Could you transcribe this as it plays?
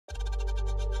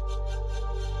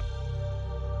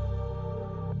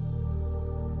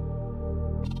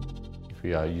if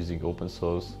you are using open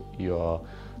source, you are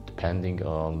depending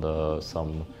on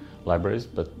some libraries,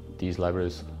 but these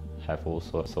libraries have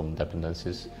also some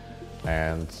dependencies,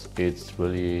 and it's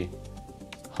really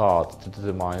hard to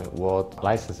determine what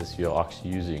licenses you're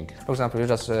actually using. For example, you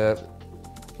just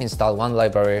install one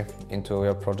library into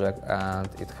your project and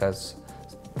it has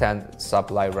 10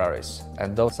 sub-libraries,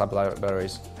 and those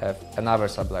sub-libraries have another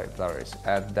sub-libraries,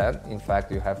 and then in fact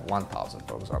you have 1,000,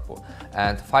 for example,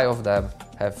 and 5 of them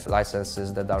have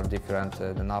licenses that are different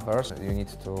than others. You need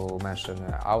to mention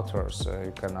authors,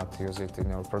 you cannot use it in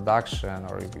your production,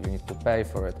 or you need to pay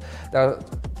for it. There are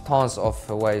tons of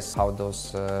ways how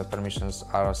those permissions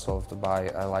are solved by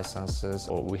licenses.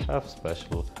 So we have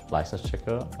special license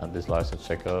checker, and this license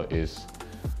checker is,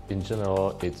 in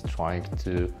general, it's trying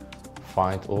to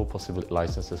find all possible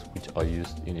licenses which are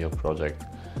used in your project.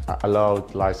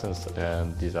 Allowed license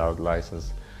and desired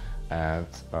license, and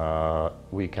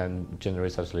we can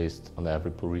generate such list on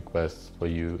every pull request for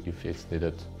you if it's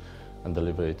needed and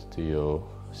deliver it to your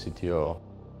CTO.